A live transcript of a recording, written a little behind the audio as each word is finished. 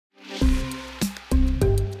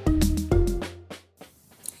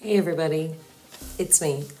Hey everybody, it's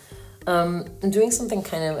me. I'm doing something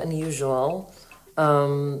kind of unusual.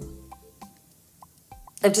 I've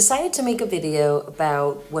decided to make a video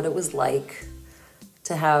about what it was like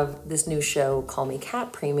to have this new show, Call Me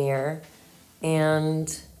Kat, premiere,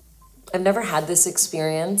 and I've never had this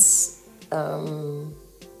experience. Well,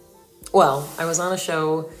 I was on a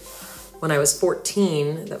show when I was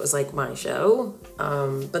 14 that was like my show,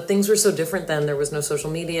 but things were so different then. There was no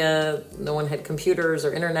social media, no one had computers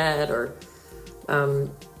or internet, or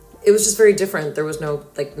it was just very different. There was no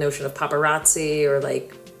like notion of paparazzi or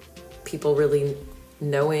like people really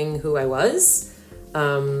knowing who I was,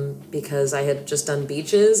 because I had just done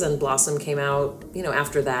Beaches and Blossom came out,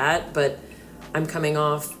 after that. But I'm coming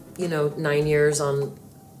off, 9 years on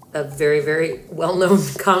a very, very well-known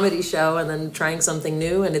comedy show and then trying something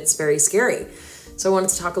new, and it's very scary. So I wanted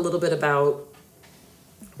to talk a little bit about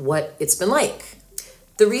what it's been like.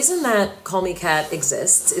 The reason that Call Me Kat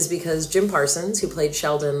exists is because Jim Parsons, who played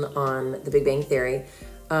Sheldon on The Big Bang Theory,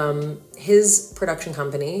 his production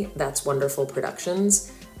company, That's Wonderful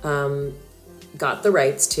Productions, got the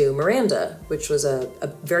rights to Miranda, which was a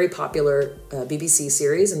very popular BBC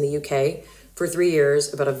series in the UK for 3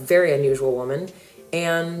 years about a very unusual woman.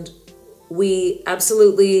 And we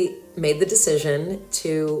absolutely made the decision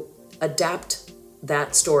to adapt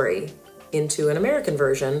that story into an American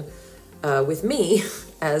version with me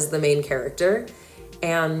as the main character.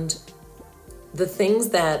 And the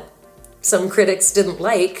things that some critics didn't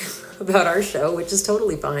like about our show, which is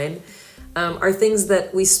totally fine, are things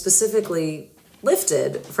that we specifically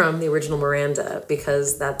lifted from the original Miranda,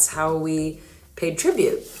 because that's how we paid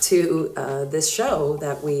tribute to this show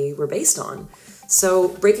that we were based on. So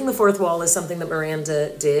breaking the fourth wall is something that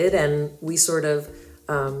Miranda did, and we sort of,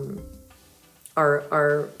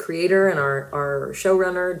 our creator and our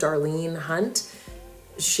showrunner, Darlene Hunt,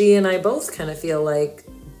 she and I both kind of feel like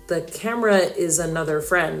the camera is another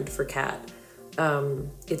friend for Kat.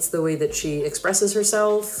 It's the way that she expresses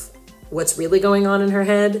herself, what's really going on in her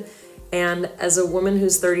head. And as a woman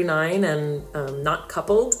who's 39 and not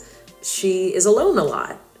coupled, she is alone a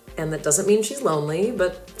lot. And that doesn't mean she's lonely,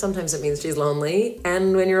 but sometimes it means she's lonely.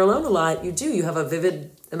 And when you're alone a lot, you have a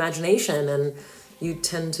vivid imagination, and you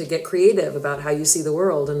tend to get creative about how you see the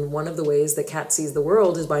world. And one of the ways that Kat sees the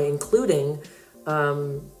world is by including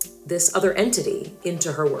this other entity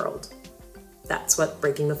into her world. That's what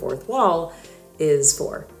breaking the fourth wall is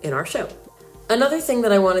for in our show. Another thing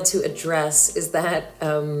that I wanted to address is that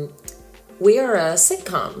we are a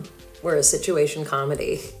sitcom. We're a situation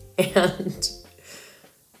comedy. And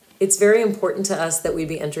it's very important to us that we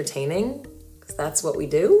be entertaining, because that's what we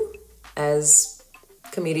do as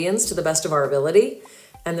comedians to the best of our ability.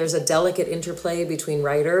 And there's a delicate interplay between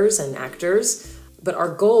writers and actors, but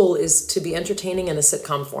our goal is to be entertaining in a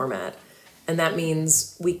sitcom format. And that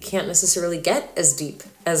means we can't necessarily get as deep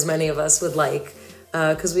as many of us would like,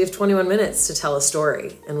 because we have 21 minutes to tell a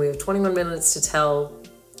story, and we have 21 minutes to tell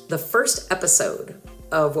the first episode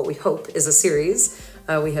of what we hope is a series.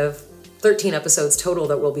 We have 13 episodes total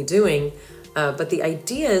that we'll be doing, but the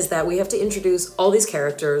idea is that we have to introduce all these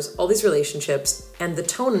characters, all these relationships, and the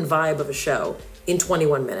tone and vibe of a show in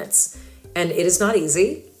 21 minutes. And it is not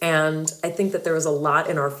easy, and I think that there was a lot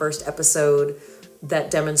in our first episode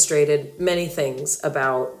that demonstrated many things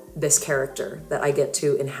about this character that I get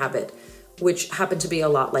to inhabit, which happened to be a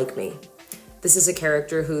lot like me. This is a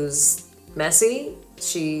character who's messy.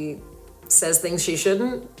 She says things she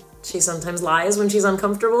shouldn't. She sometimes lies when she's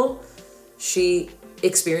uncomfortable. She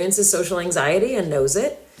experiences social anxiety and knows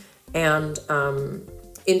it, and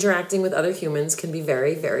interacting with other humans can be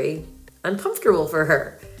very, very uncomfortable for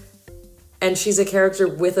her. And she's a character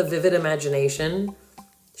with a vivid imagination.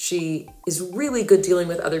 She is really good dealing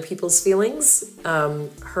with other people's feelings.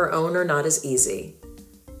 Her own are not as easy.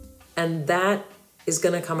 And that is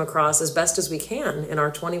going to come across as best as we can in our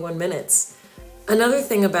 21 minutes. Another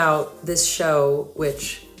thing about this show,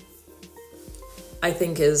 which I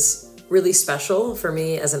think is really special for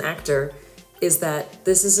me as an actor, is that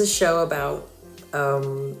this is a show about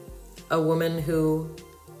a woman who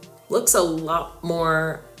looks a lot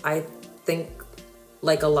more, I think,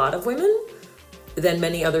 like a lot of women than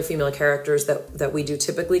many other female characters that we do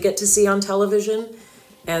typically get to see on television.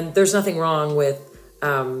 And there's nothing wrong with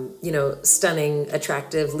stunning,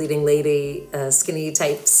 attractive, leading lady, skinny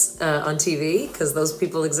types on TV, because those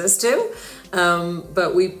people exist too.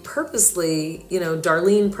 But we purposely,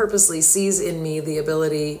 Darlene purposely sees in me the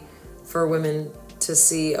ability for women to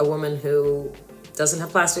see a woman who doesn't have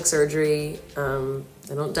plastic surgery.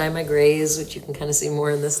 I don't dye my grays, which you can kind of see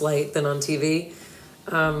more in this light than on TV.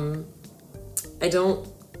 I don't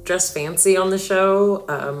dress fancy on the show.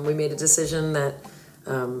 We made a decision that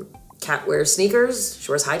Kat wears sneakers,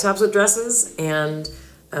 she wears high tops with dresses, and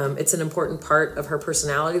it's an important part of her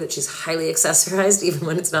personality that she's highly accessorized, even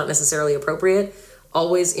when it's not necessarily appropriate.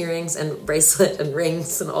 Always earrings and bracelet and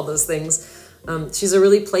rings and all those things. She's a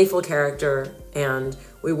really playful character, and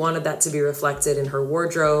we wanted that to be reflected in her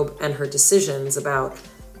wardrobe and her decisions about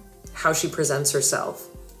how she presents herself.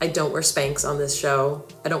 I don't wear Spanx on this show.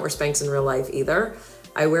 I don't wear Spanx in real life either.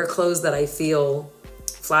 I wear clothes that I feel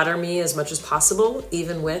flatter me as much as possible,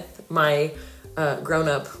 even with my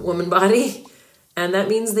grown-up woman body. And that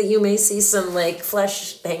means that you may see some like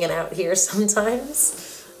flesh hanging out here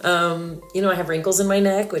sometimes. You know, I have wrinkles in my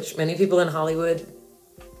neck, which many people in Hollywood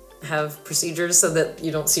have procedures so that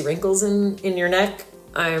you don't see wrinkles in your neck.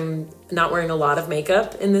 I'm not wearing a lot of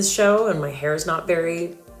makeup in this show, and my hair is not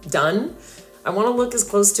very done. I want to look as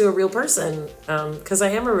close to a real person, because I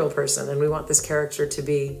am a real person, and we want this character to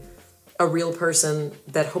be a real person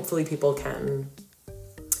that hopefully people can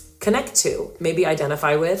connect to, maybe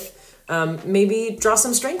identify with, maybe draw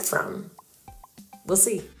some strength from. We'll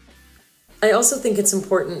see. I also think it's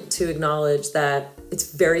important to acknowledge that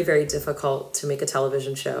it's very, very difficult to make a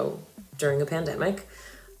television show during a pandemic.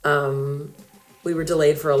 We were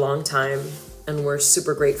delayed for a long time, and we're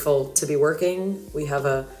super grateful to be working. We have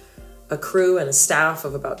a crew and a staff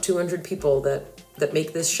of about 200 people that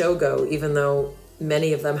make this show go, even though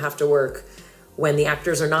many of them have to work when the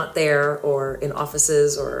actors are not there, or in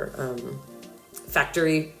offices, or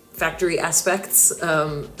factory aspects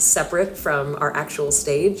separate from our actual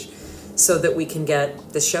stage, so that we can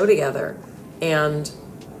get the show together. And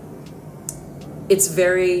it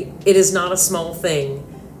is not a small thing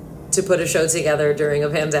to put a show together during a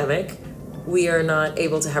pandemic. We are not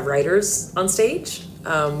able to have writers on stage.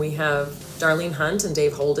 We have Darlene Hunt and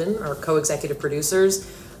Dave Holden, our co-executive producers,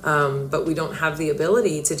 but we don't have the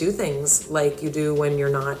ability to do things like you do when you're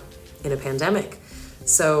not in a pandemic.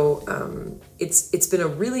 So it's been a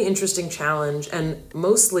really interesting challenge, and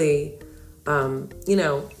mostly, you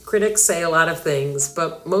know, critics say a lot of things,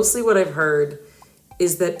 but mostly what I've heard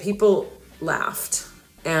is that people laughed,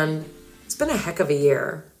 and it's been a heck of a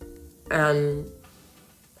year. And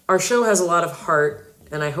our show has a lot of heart,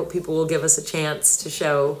 and I hope people will give us a chance to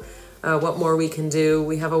show what more we can do.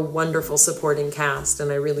 We have a wonderful supporting cast,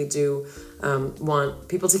 and I really do want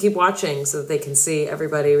people to keep watching so that they can see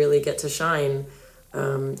everybody really get to shine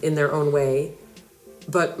in their own way.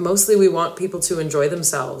 But mostly we want people to enjoy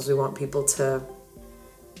themselves. We want people to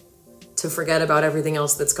forget about everything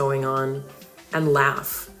else that's going on and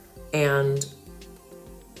laugh. And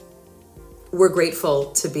we're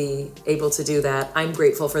grateful to be able to do that. I'm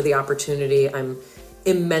grateful for the opportunity. I'm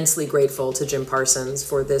immensely grateful to Jim Parsons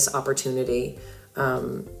for this opportunity,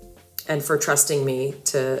 and for trusting me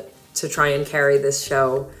to try and carry this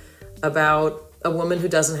show about a woman who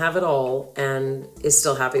doesn't have it all and is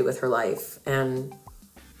still happy with her life. And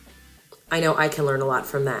I know I can learn a lot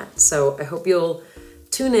from that. So I hope you'll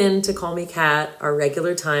tune in to Call Me Kat. Our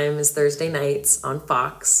regular time is Thursday nights on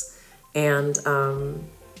Fox, and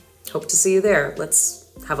hope to see you there. Let's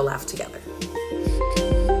have a laugh together.